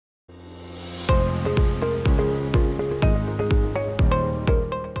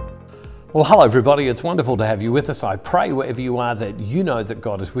Well, hello everybody. It's wonderful to have you with us. I pray wherever you are that you know that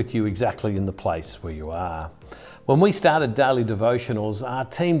God is with you exactly in the place where you are. When we started Daily Devotionals, our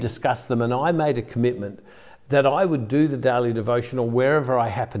team discussed them and I made a commitment that I would do the Daily Devotional wherever I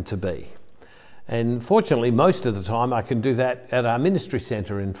happen to be. And fortunately, most of the time I can do that at our ministry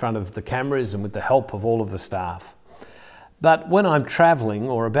centre in front of the cameras and with the help of all of the staff. But when I'm travelling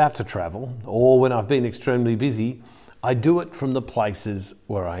or about to travel, or when I've been extremely busy, I do it from the places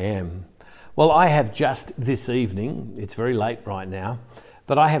where I am. Well, I have just this evening, it's very late right now,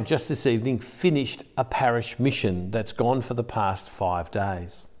 but I have just this evening finished a parish mission that's gone for the past 5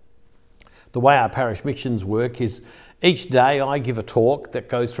 days. The way our parish missions work is each day I give a talk that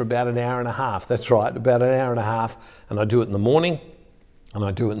goes for about an hour and a half. That's right, about an hour and a half, and I do it in the morning and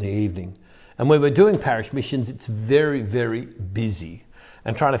I do it in the evening. And when we're doing parish missions, it's very, very busy,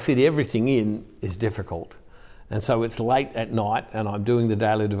 and trying to fit everything in is difficult. And so it's late at night and I'm doing the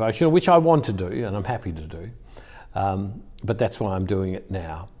daily devotional, which I want to do and I'm happy to do. But that's why I'm doing it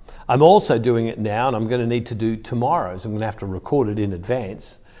now. I'm also doing it now, and I'm going to need to do tomorrow's. I'm going to have to record it in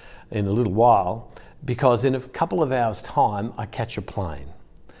advance in a little while, because in a couple of hours' time I catch a plane.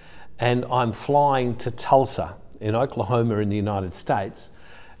 And I'm flying to Tulsa in Oklahoma in the United States.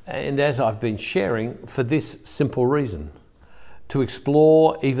 And as I've been sharing, for this simple reason: to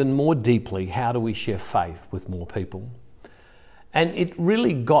explore even more deeply how do we share faith with more people. And it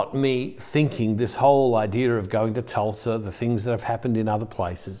really got me thinking, this whole idea of going to Tulsa, the things that have happened in other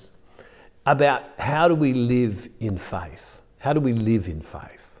places, about how do we live in faith? How do we live in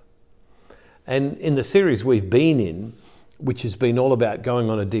faith? And in the series we've been in, which has been all about going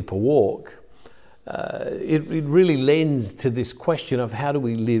on a deeper walk, it really lends to this question of how do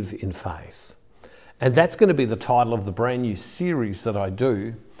we live in faith? And that's going to be the title of the brand new series that I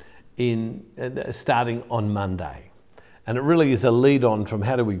do starting on Monday. And it really is a lead on from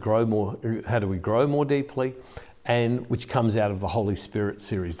how do we grow more deeply, and which comes out of the Holy Spirit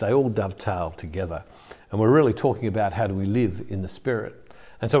series. They all dovetail together. And we're really talking about how do we live in the Spirit.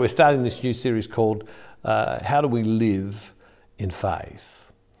 And so we're starting this new series called How Do We Live in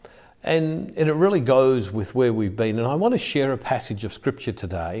Faith? And it really goes with where we've been. And I want to share a passage of Scripture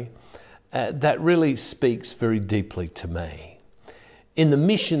today that really speaks very deeply to me. In the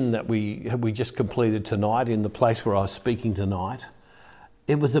mission that we just completed tonight, in the place where I was speaking tonight,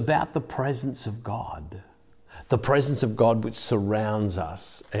 it was about the presence of God. The presence of God which surrounds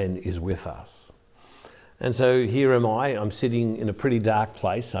us and is with us. And so here am I'm sitting in a pretty dark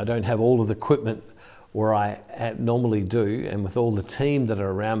place. I don't have all of the equipment where I normally do, and with all the team that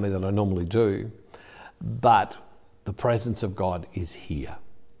are around me that I normally do, but the presence of God is here.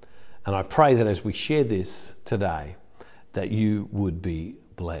 And I pray that as we share this today, that you would be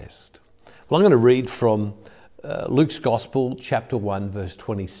blessed. Well, I'm going to read from Luke's Gospel, chapter 1, verse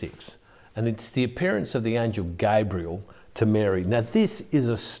 26. And it's the appearance of the angel Gabriel to Mary. Now, this is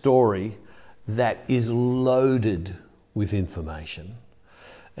a story that is loaded with information.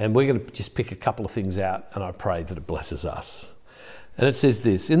 And we're going to just pick a couple of things out, and I pray that it blesses us. And it says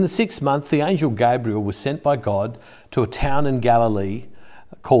this: in the 6th month, the angel Gabriel was sent by God to a town in Galilee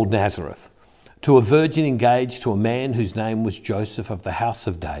called Nazareth, to a virgin engaged to a man whose name was Joseph of the house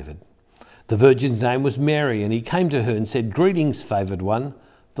of David. The virgin's name was Mary, and he came to her and said, "Greetings, favoured one,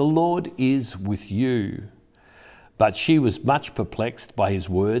 the Lord is with you." But she was much perplexed by his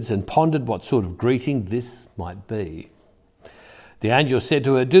words and pondered what sort of greeting this might be. The angel said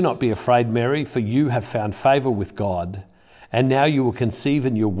to her, "Do not be afraid, Mary, for you have found favour with God. And now you will conceive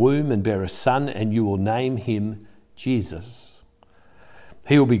in your womb and bear a son, and you will name him Jesus.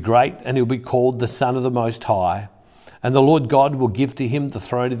 He will be great, and he will be called the Son of the Most High. And the Lord God will give to him the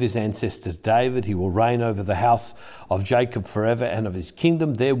throne of his ancestors David. He will reign over the house of Jacob forever, and of his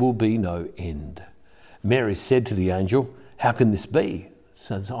kingdom there will be no end." Mary said to the angel, "How can this be,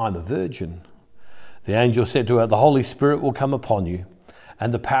 since I'm a virgin?" The angel said to her, "The Holy Spirit will come upon you,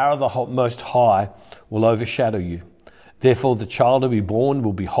 and the power of the Most High will overshadow you. Therefore the child to be born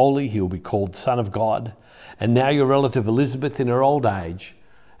will be holy. He will be called Son of God. And now your relative Elizabeth, in her old age,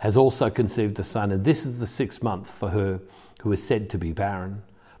 has also conceived a son, and this is the 6th month for her who is said to be barren.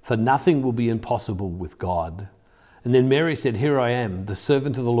 For nothing will be impossible with God." And then Mary said, "Here I am, the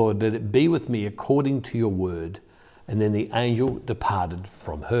servant of the Lord. Let it be with me according to your word." And then the angel departed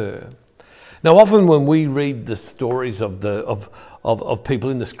from her. Now, often when we read the stories of people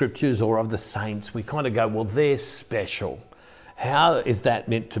in the Scriptures or of the saints, we kind of go, well, they're special. How is that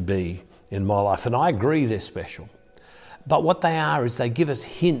meant to be in my life? And I agree they're special. But what they are is they give us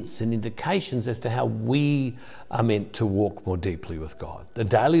hints and indications as to how we are meant to walk more deeply with God. The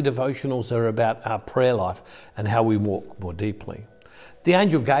daily devotionals are about our prayer life and how we walk more deeply. The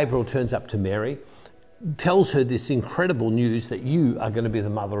angel Gabriel turns up to Mary, tells her this incredible news that you are going to be the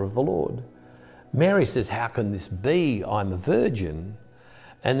mother of the Lord. Mary says, how can this be? I'm a virgin.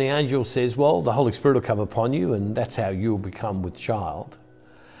 And the angel says, well, the Holy Spirit will come upon you, and that's how you'll become with child.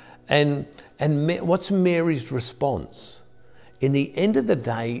 And what's Mary's response? In the end of the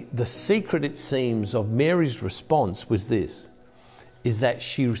day, the secret, it seems, of Mary's response was this, is that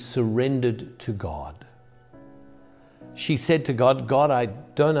she surrendered to God. She said to God, God, I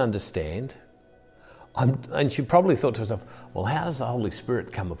don't understand. And she probably thought to herself, well, how does the Holy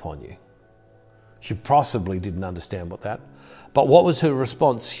Spirit come upon you? She possibly didn't understand what that. But what was her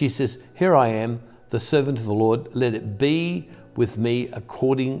response? She says, here I am, the servant of the Lord. Let it be with me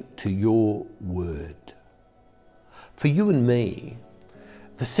according to your word. For you and me,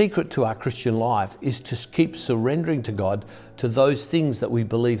 the secret to our Christian life is to keep surrendering to God to those things that we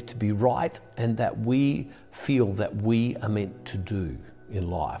believe to be right and that we feel that we are meant to do in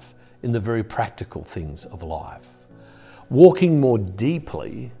life, in the very practical things of life. Walking more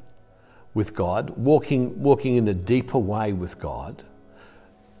deeply with God, walking in a deeper way with God,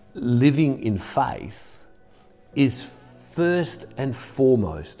 living in faith is first and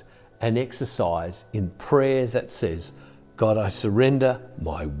foremost an exercise in prayer that says, God, I surrender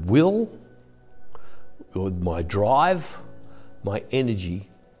my will, my drive, my energy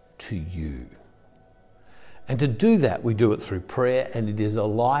to you. And to do that, we do it through prayer, and it is a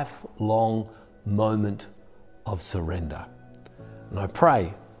lifelong moment of surrender. And I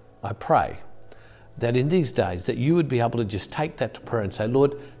pray that in these days that you would be able to just take that to prayer and say,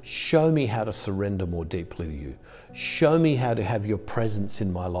 Lord, show me how to surrender more deeply to you. Show me how to have your presence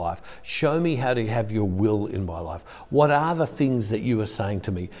in my life. Show me how to have your will in my life. What are the things that you are saying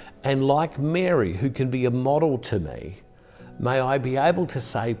to me? And like Mary, who can be a model to me, may I be able to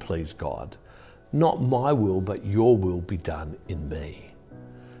say, please God, not my will, but your will be done in me.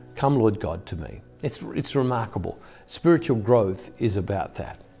 Come, Lord God, to me. It's remarkable. Spiritual growth is about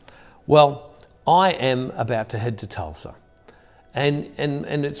that. Well, I am about to head to Tulsa. And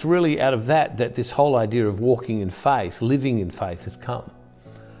it's really out of that this whole idea of walking in faith, living in faith has come.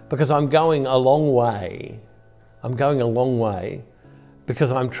 Because I'm going a long way. I'm going a long way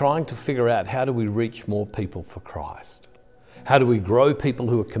because I'm trying to figure out how do we reach more people for Christ? How do we grow people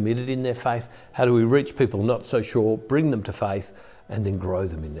who are committed in their faith? How do we reach people not so sure, bring them to faith, and then grow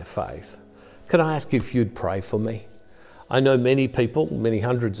them in their faith? Can I ask you if you'd pray for me? I know many people, many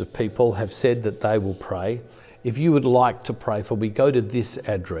hundreds of people have said that they will pray. If you would like to pray for me, go to this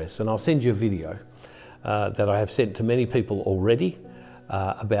address, and I'll send you a video that I have sent to many people already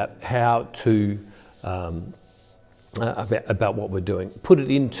about how to about what we're doing. Put it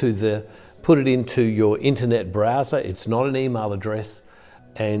into your internet browser. It's not an email address,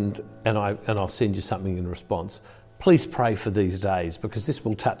 and I'll send you something in response. Please pray for these days, because this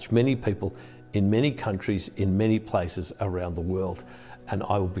will touch many people in many countries, in many places around the world, and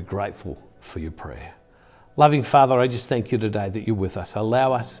I will be grateful for your prayer. Loving Father, I just thank you today that you're with us.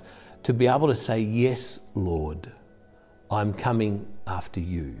 Allow us to be able to say, yes, Lord, I'm coming after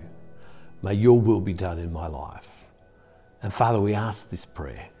you. May your will be done in my life. And Father, we ask this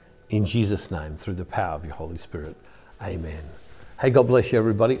prayer in Jesus' name through the power of your Holy Spirit. Amen. Hey, God bless you,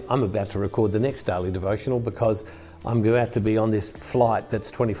 everybody. I'm about to record the next daily devotional because I'm about to be on this flight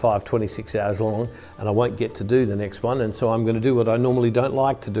that's 26 hours long, and I won't get to do the next one. And so I'm going to do what I normally don't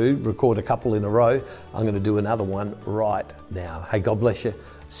like to do, record a couple in a row. I'm going to do another one right now. Hey, God bless you.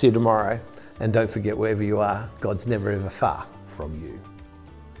 See you tomorrow. And don't forget, wherever you are, God's never ever far from you.